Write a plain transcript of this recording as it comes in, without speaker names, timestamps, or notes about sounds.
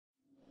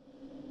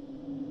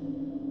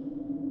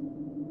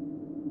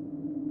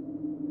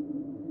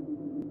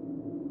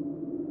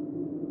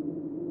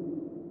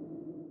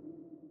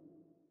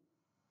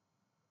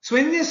So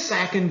in this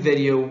second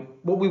video,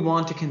 what we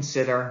want to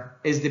consider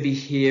is the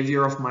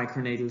behavior of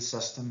microneedle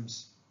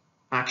systems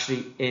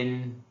actually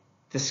in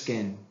the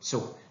skin.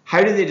 So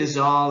how do they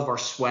dissolve or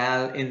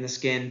swell in the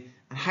skin,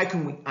 and how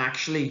can we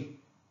actually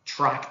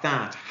track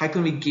that? How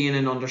can we gain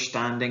an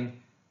understanding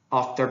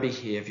of their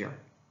behavior?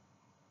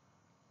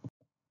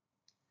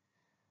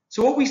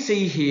 So what we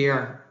see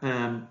here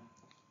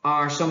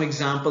are some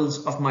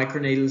examples of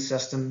microneedle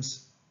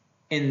systems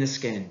in the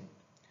skin.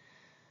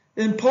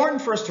 It's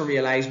important for us to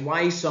realize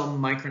why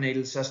some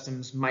microneedle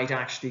systems might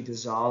actually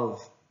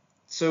dissolve.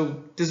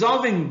 So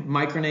dissolving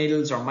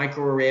microneedles or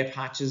microarray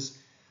patches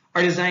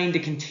are designed to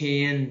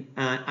contain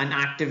an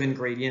active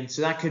ingredient.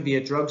 So that could be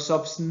a drug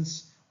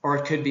substance or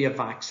it could be a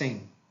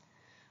vaccine.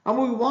 And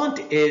what we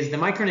want is the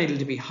microneedle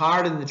to be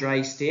hard in the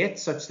dry state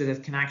such that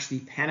it can actually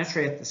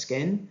penetrate the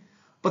skin.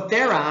 But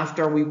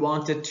thereafter, we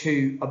want it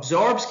to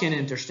absorb skin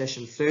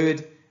interstitial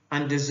fluid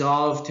and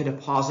dissolve to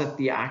deposit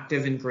the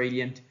active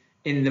ingredient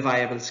in the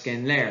viable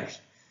skin layers.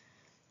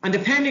 And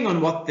depending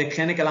on what the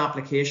clinical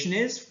application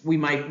is, we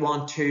might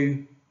want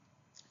to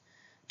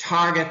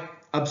target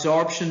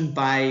absorption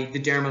by the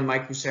dermal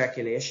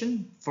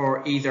microcirculation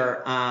for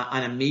either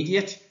an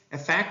immediate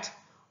effect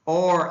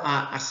or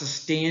a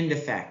sustained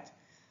effect.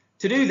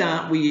 To do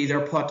that, we either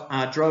put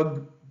a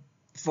drug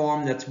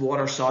form that's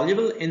water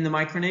soluble in the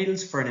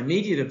microneedles for an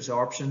immediate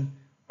absorption,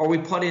 or we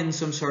put in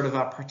some sort of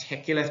a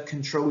particulate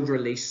controlled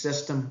release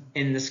system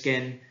in the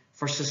skin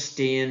for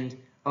sustained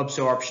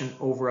absorption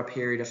over a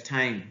period of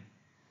time.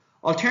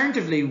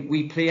 Alternatively,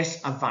 we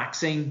place a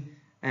vaccine,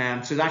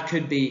 so that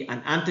could be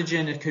an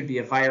antigen, it could be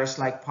a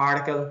virus-like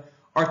particle,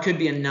 or it could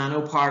be a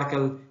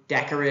nanoparticle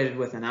decorated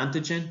with an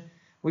antigen.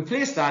 We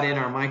place that in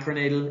our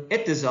microneedle,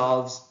 it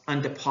dissolves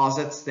and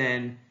deposits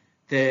then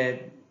the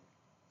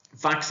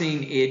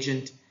vaccine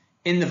agent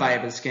in the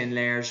viable skin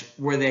layers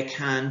where they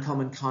can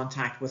come in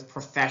contact with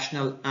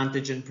professional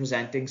antigen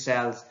presenting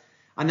cells,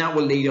 and that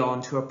will lead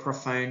on to a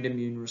profound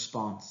immune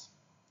response.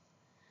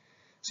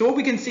 So what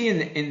we can see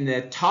in the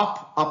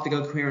top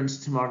optical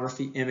coherence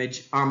tomography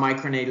image are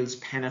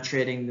microneedles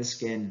penetrating the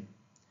skin.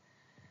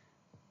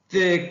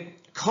 The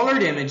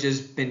coloured images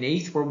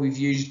beneath, where we've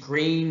used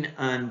green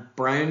and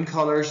brown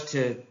colours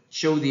to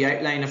show the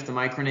outline of the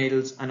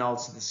microneedles and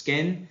also the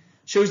skin,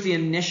 shows the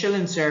initial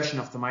insertion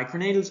of the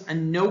microneedles,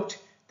 and note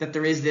that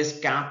there is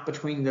this gap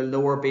between the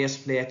lower base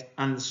plate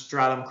and the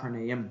stratum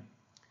corneum.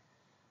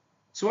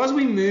 So as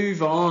we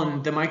move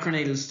on, the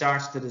microneedle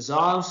starts to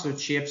dissolve, so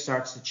its shape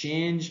starts to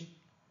change.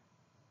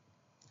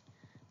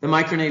 The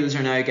microneedles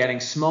are now getting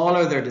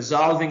smaller, they're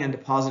dissolving and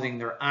depositing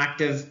their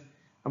active,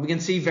 and we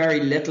can see very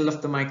little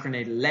of the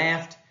microneedle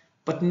left,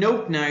 but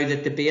note now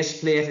that the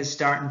base plate is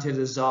starting to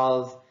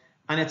dissolve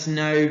and it's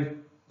now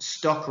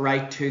stuck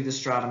right to the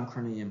stratum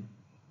corneum.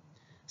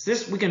 So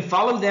we can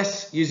follow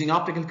this using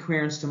optical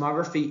coherence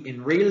tomography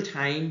in real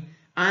time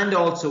and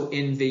also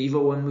in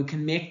vivo, and we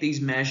can make these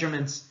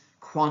measurements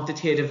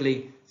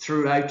quantitatively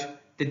throughout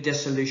the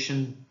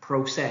dissolution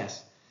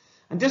process.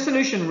 And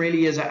dissolution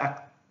really is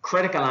a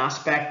critical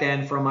aspect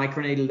then for a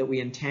microneedle that we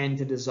intend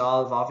to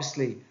dissolve,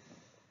 obviously.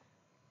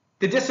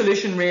 The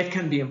dissolution rate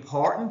can be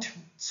important.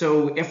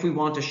 So if we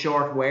want a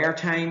short wear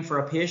time for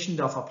a patient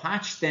of a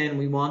patch, then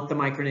we want the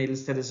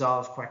microneedles to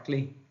dissolve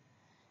quickly.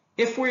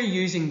 If we're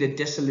using the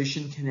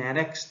dissolution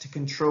kinetics to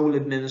control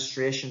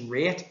administration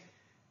rate,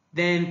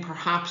 then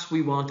perhaps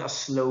we want a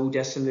slow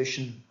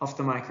dissolution of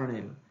the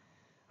microneedle.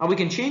 And we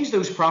can change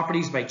those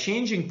properties by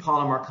changing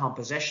polymer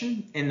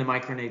composition in the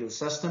microneedle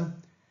system,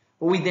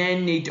 but we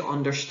then need to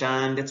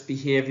understand its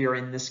behavior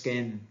in the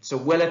skin. So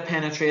will it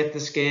penetrate the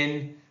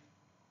skin?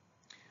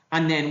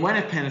 And then when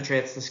it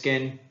penetrates the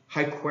skin,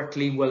 how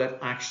quickly will it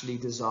actually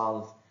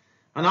dissolve?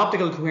 And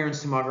optical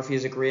coherence tomography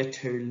is a great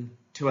tool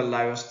to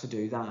allow us to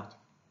do that.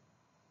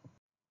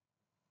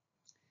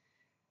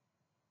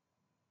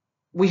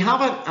 We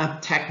have a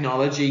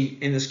technology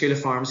in the School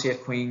of Pharmacy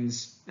at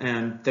Queen's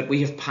that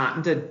we have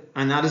patented,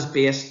 and that is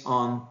based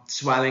on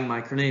swelling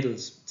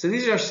microneedles. So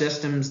these are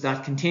systems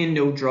that contain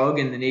no drug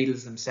in the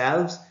needles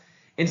themselves.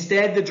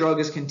 Instead, the drug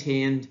is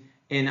contained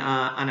in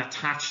an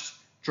attached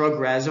drug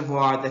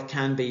reservoir that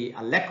can be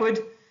a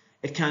liquid,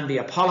 it can be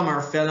a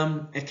polymer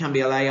film, it can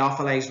be a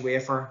lyophilized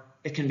wafer,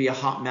 it can be a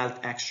hot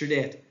melt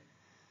extrude.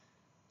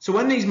 So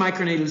when these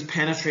microneedles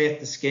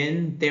penetrate the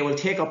skin, they will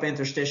take up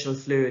interstitial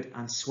fluid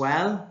and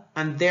swell,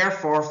 and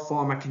therefore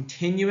form a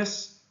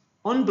continuous,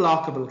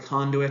 unblockable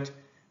conduit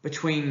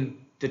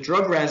between the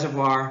drug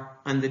reservoir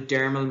and the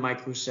dermal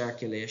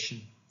microcirculation.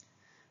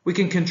 We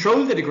can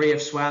control the degree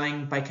of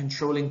swelling by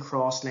controlling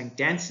cross-link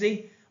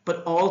density,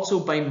 but also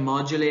by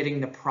modulating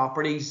the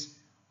properties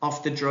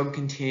of the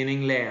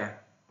drug-containing layer.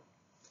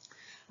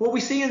 What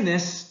we see in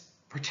this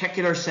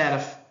particular set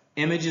of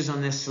images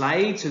on this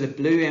slide, so the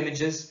blue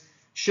images,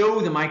 show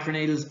the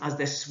microneedles as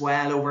they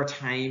swell over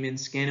time in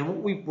skin.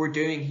 And what we're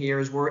doing here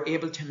is we're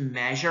able to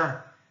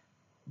measure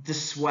the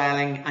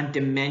swelling and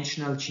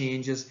dimensional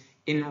changes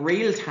in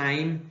real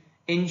time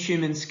in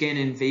human skin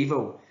in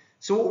vivo.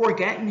 So what we're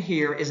getting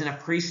here is an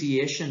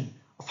appreciation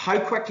of how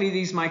quickly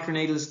these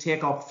microneedles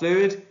take up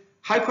fluid,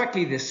 how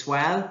quickly they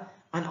swell,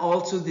 and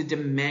also the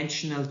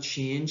dimensional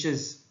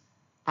changes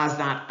as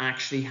that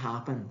actually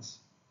happens.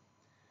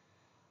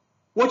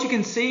 What you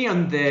can see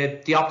on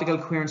the optical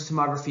coherence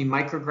tomography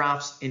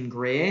micrographs in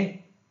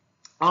grey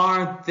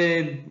are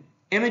the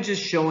images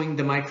showing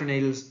the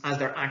microneedles as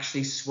they're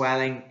actually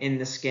swelling in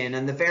the skin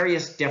and the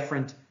various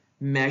different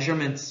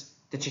measurements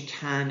that you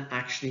can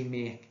actually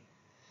make.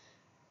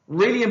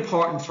 Really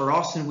important for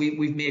us, and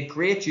we've made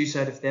great use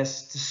out of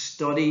this to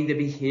study the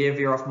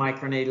behavior of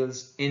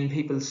microneedles in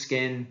people's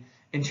skin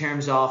in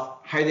terms of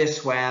how they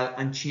swell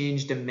and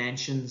change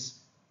dimensions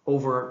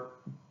over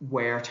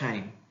wear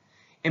time.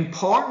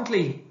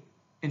 Importantly,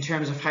 in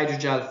terms of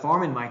hydrogel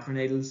forming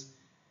microneedles,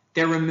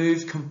 they're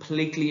removed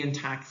completely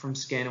intact from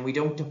skin, and we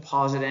don't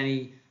deposit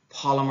any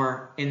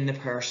polymer in the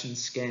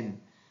person's skin.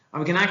 And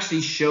we can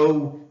actually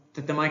show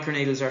that the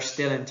microneedles are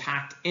still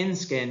intact in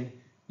skin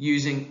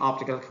using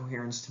optical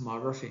coherence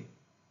tomography.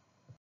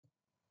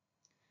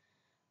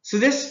 So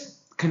this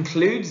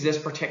concludes this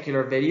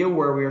particular video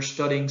where we are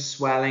studying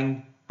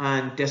swelling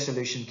and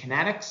dissolution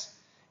kinetics.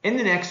 In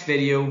the next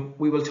video,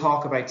 we will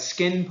talk about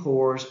skin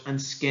pores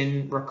and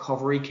skin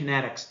recovery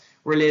kinetics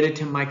related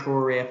to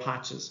microarray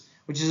patches,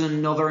 which is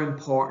another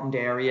important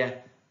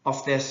area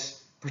of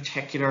this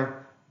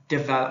particular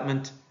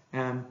development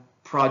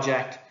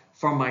project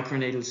for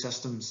microneedle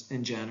systems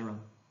in general.